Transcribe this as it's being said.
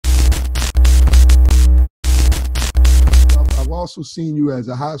also seen you as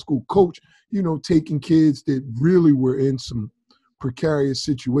a high school coach, you know, taking kids that really were in some precarious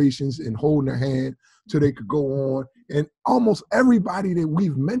situations and holding their hand till they could go on. And almost everybody that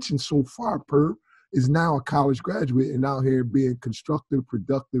we've mentioned so far, Perv, is now a college graduate and out here being constructive,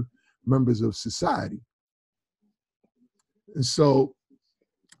 productive members of society. And so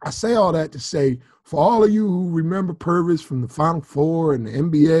I say all that to say, for all of you who remember Pervis from the Final Four and the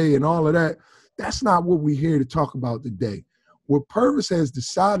NBA and all of that, that's not what we're here to talk about today. What Pervis has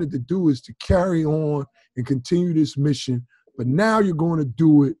decided to do is to carry on and continue this mission, but now you're going to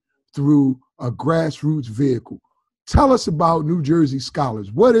do it through a grassroots vehicle. Tell us about New Jersey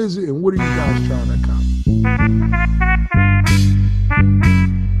Scholars. What is it and what are you guys trying to accomplish?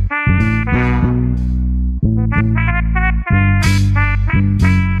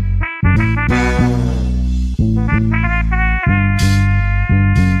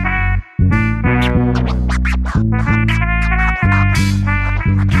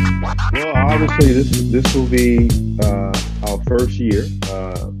 Well, obviously, this will be our first year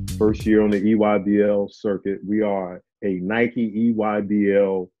on the EYBL circuit. We are a Nike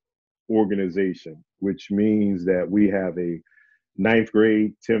EYBL organization, which means that we have a 9th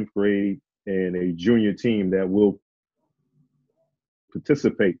grade, 10th grade, and a junior team that will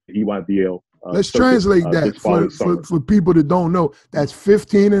participate in EYBL. Let's translate that for people that don't know. That's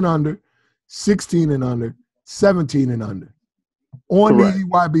 15 and under, 16 and under, 17 and under on Correct. The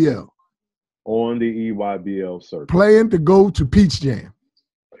EYBL. On the EYBL circuit. Playing to go to Peach Jam.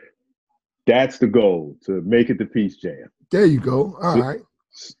 That's the goal, to make it to Peach Jam. There you go. All right.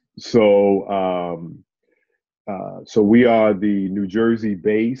 So we are the New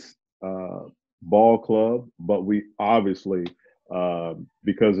Jersey-based ball club, but we obviously,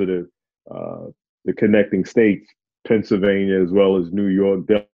 because of the connecting states, Pennsylvania as well as New York,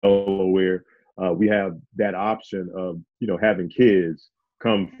 Delaware, we have that option of, you know, having kids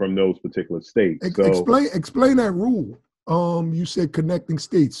come from those particular states. Explain that rule. You said connecting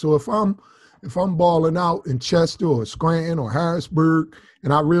states. So if I'm balling out in Chester or Scranton or Harrisburg,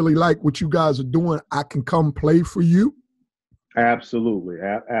 and I really like what you guys are doing, I can come play for you? Absolutely,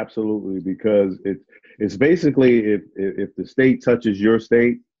 absolutely, because it's basically if the state touches your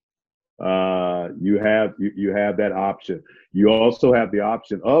state, you have that option. You also have the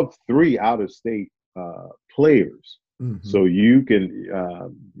option of 3 out-of-state players. Mm-hmm. So you can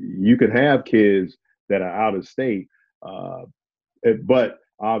have kids that are out of state, but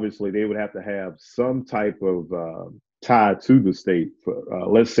obviously they would have to have some type of tie to the state.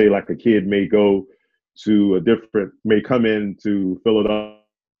 Let's say like a kid may come into Philadelphia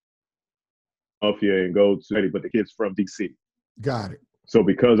and go to, but the kid's from DC. Got it. So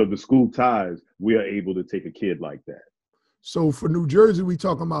because of the school ties, we are able to take a kid like that. So for New Jersey, we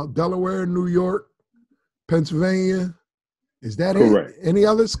talking about Delaware, New York, Pennsylvania. Is that correct? It? Any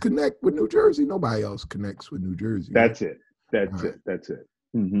others connect with New Jersey? Nobody else connects with New Jersey. That's right? That's it.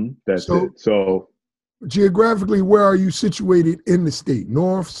 Mm-hmm. That's it. So geographically, where are you situated in the state?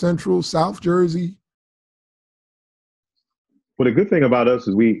 North, Central, South Jersey? Well, the good thing about us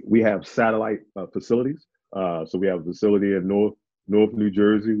is we have satellite facilities. So we have a facility in North New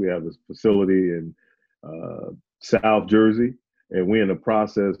Jersey. We have a facility in South Jersey, and we're in the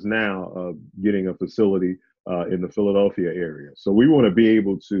process now of getting a facility in the Philadelphia area. So we want to be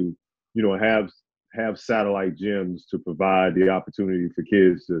able to, you know, have satellite gyms to provide the opportunity for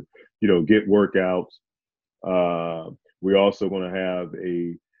kids to, you know, get workouts. We're also going to have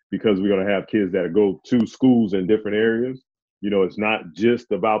because we're going to have kids that go to schools in different areas. You know, it's not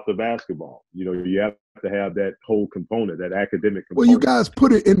just about the basketball. You know, you have to have that whole component, that academic component. Well, you guys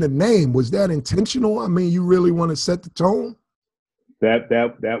put it in the name. Was that intentional? I mean, you really want to set the tone?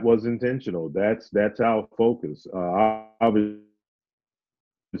 That was intentional. That's our focus. Obviously,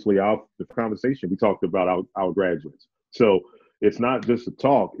 the conversation we talked about our graduates. So it's not just a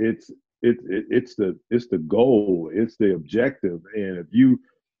talk. It's the goal. It's the objective. And if you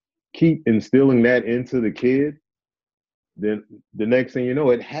keep instilling that into the kid, then the next thing you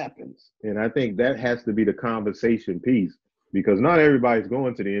know, it happens. And I think that has to be the conversation piece, because not everybody's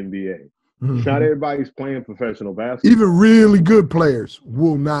going to the NBA. Mm-hmm. Not everybody's playing professional basketball. Even really good players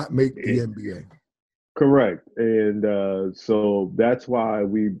will not make the NBA. Correct. And so that's why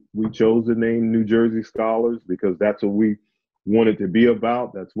we chose the name New Jersey Scholars, because that's what we wanted to be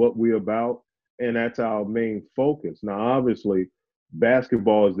about. That's what we're about. And that's our main focus. Now, obviously,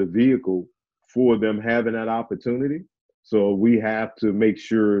 basketball is the vehicle for them having that opportunity. So we have to make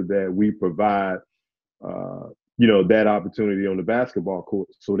sure that we provide, you know, that opportunity on the basketball court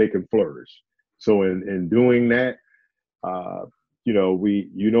so they can flourish. So in doing that, you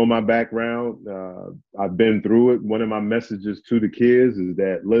know my background. I've been through it. One of my messages to the kids is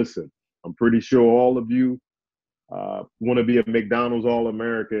that, listen, I'm pretty sure all of you want to be a McDonald's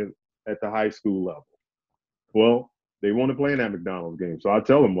All-American at the high school level. Well, they want to play in that McDonald's game. So I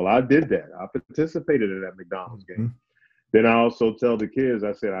tell them, well, I did that. I participated in that McDonald's game. Then I also tell the kids,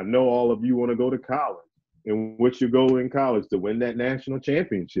 I said, I know all of you want to go to college. And what you go in college to win that national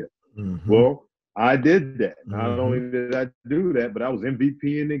championship. Well, I did that. Not only did I do that, but I was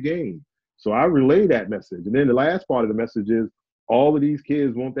MVP in the game. So I relay that message. And then the last part of the message is all of these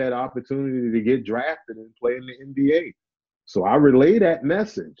kids want that opportunity to get drafted and play in the NBA. So I relay that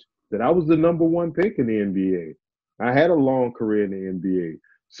message that I was the #1 pick in the NBA. I had a long career in the NBA.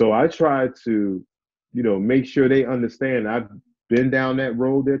 So I try to, make sure they understand I've been down that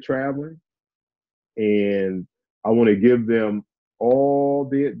road they're traveling. And I want to give them all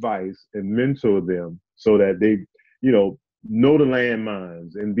the advice and mentor them so that they, know the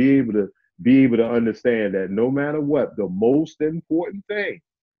landmines and be able to understand that no matter what, the most important thing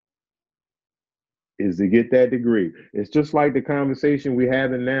is to get that degree. It's just like the conversation we're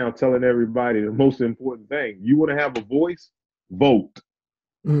having now, telling everybody the most important thing. You want to have a voice? Vote.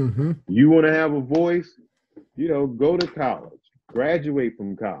 You want to have a voice? Go to college. Graduate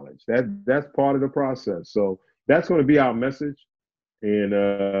from college. That's part of the process. So that's going to be our message, and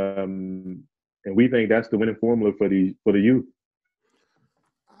we think that's the winning formula for the youth.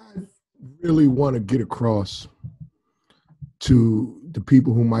 I really want to get across to the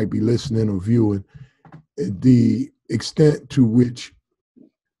people who might be listening or viewing the extent to which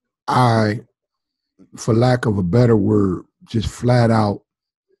I, for lack of a better word, just flat out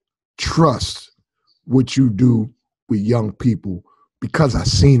trust what you do with young people, because I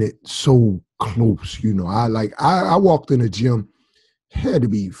seen it so close. I walked in a gym, had to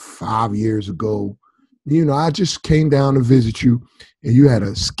be 5 years ago. I just came down to visit you, and you had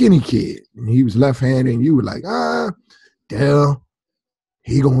a skinny kid, and he was left-handed, and you were like, Dale,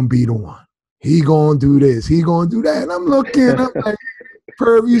 he gonna be the one. He gonna do this. He gonna do that. And I'm looking, I'm like,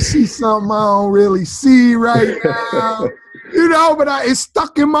 Perv, you see something I don't really see right now. But it's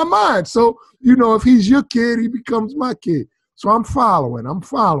stuck in my mind. So, if he's your kid, he becomes my kid. So I'm following.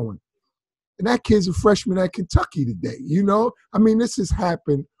 And that kid's a freshman at Kentucky today, this has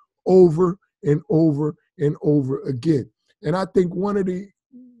happened over and over and over again. And I think one of the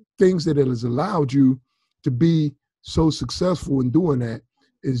things that it has allowed you to be so successful in doing that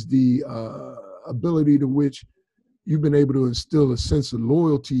is the ability to which you've been able to instill a sense of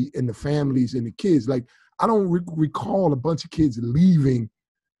loyalty in the families and the kids. Like, I don't recall a bunch of kids leaving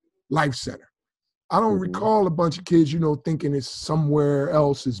Life Center. I don't recall a bunch of kids, thinking it's somewhere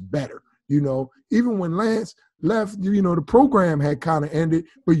else is better. Even when Lance left, the program had kind of ended,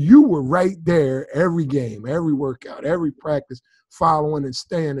 but you were right there every game, every workout, every practice, following and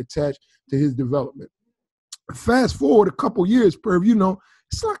staying attached to his development. Fast forward a couple years, Perv,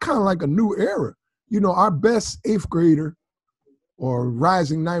 it's not kind of like a new era. Our best 8th grader or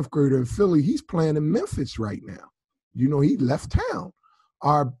rising 9th grader in Philly, he's playing in Memphis right now. He left town.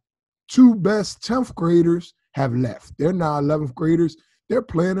 Our 2 best 10th graders have left. They're now 11th graders. They're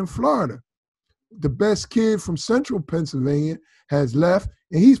playing in Florida. The best kid from Central Pennsylvania has left,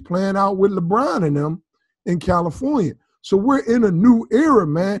 and he's playing out with LeBron and them in California. So we're in a new era,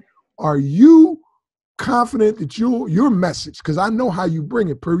 man. Are you confident that your message, because I know how you bring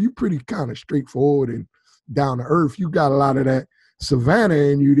it, Perv, you pretty kind of straightforward and down to earth. You got a lot of that Savannah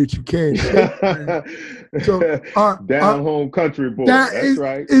in you that you can't shake. So down home country boy. That's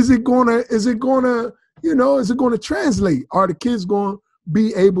right. Is it gonna translate? Are the kids gonna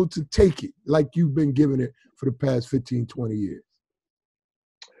be able to take it like you've been giving it for the past 15, 20 years?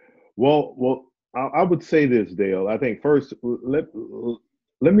 Well, I would say this, Dale. I think first, let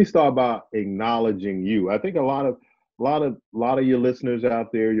me start by acknowledging you. I think a lot of your listeners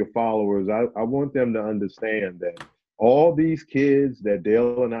out there, your followers, I want them to understand that all these kids that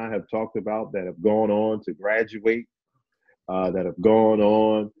Dale and I have talked about that have gone on to graduate, that have gone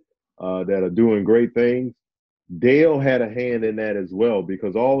on, that are doing great things, Dale had a hand in that as well,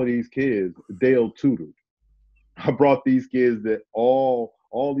 because all of these kids, Dale tutored. I brought these kids that all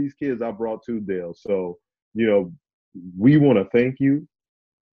these kids I brought to Dale. So, we want to thank you.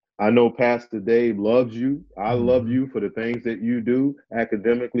 I know Pastor Dave loves you. I love you for the things that you do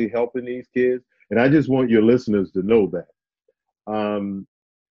academically, helping these kids. And I just want your listeners to know that.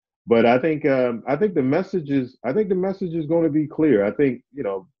 But I think the message is going to be clear. I think,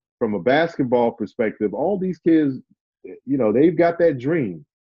 from a basketball perspective, all these kids, they've got that dream.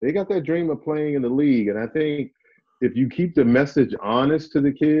 They got that dream of playing in the league. And I think if you keep the message honest to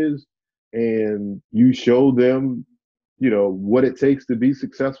the kids and you show them, what it takes to be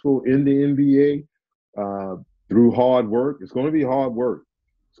successful in the NBA through hard work. It's going to be hard work.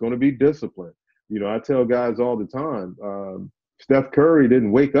 It's going to be discipline. I tell guys all the time, Steph Curry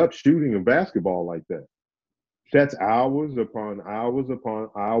didn't wake up shooting a basketball like that. That's hours upon hours upon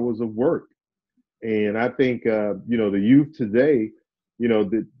hours of work. And I think, the youth today,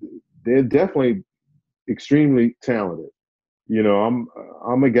 they're definitely extremely talented.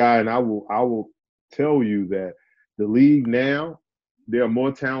 I'm a guy, and I will tell you that the league now, there are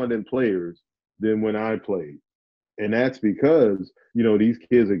more talented players than when I played. And that's because, these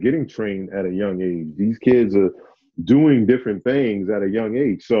kids are getting trained at a young age. These kids are doing different things at a young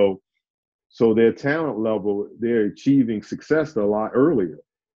age. So their talent level, they're achieving success a lot earlier.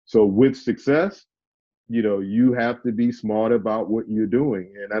 So with success, you have to be smart about what you're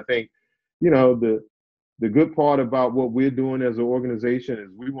doing. And I think, the good part about what we're doing as an organization is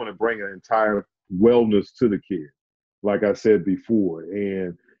we want to bring an entire wellness to the kid, like I said before.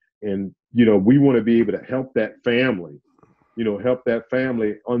 And we want to be able to help that family,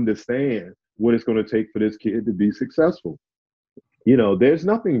 understand what it's going to take for this kid to be successful. There's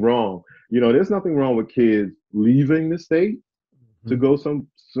nothing wrong. There's nothing wrong with kids leaving the state to go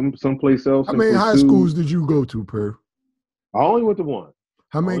someplace else. How many high schools did you go to, Per? I only went to one.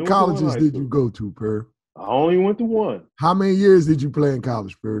 How many colleges did you go to, Per? I only went to one. How many years did you play in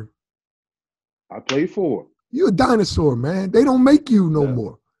college, Per? I played 4. You're a dinosaur, man. They don't make you no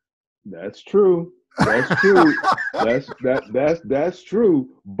more. That's true. That's true. that's true.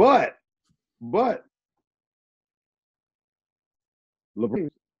 But LeBron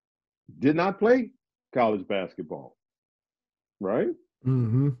did not play college basketball, right?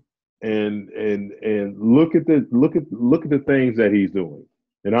 Mm-hmm. And look at the things that he's doing.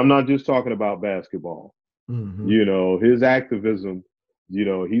 And I'm not just talking about basketball. Mm-hmm. His activism,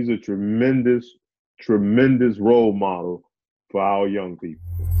 he's a tremendous role model for our young people.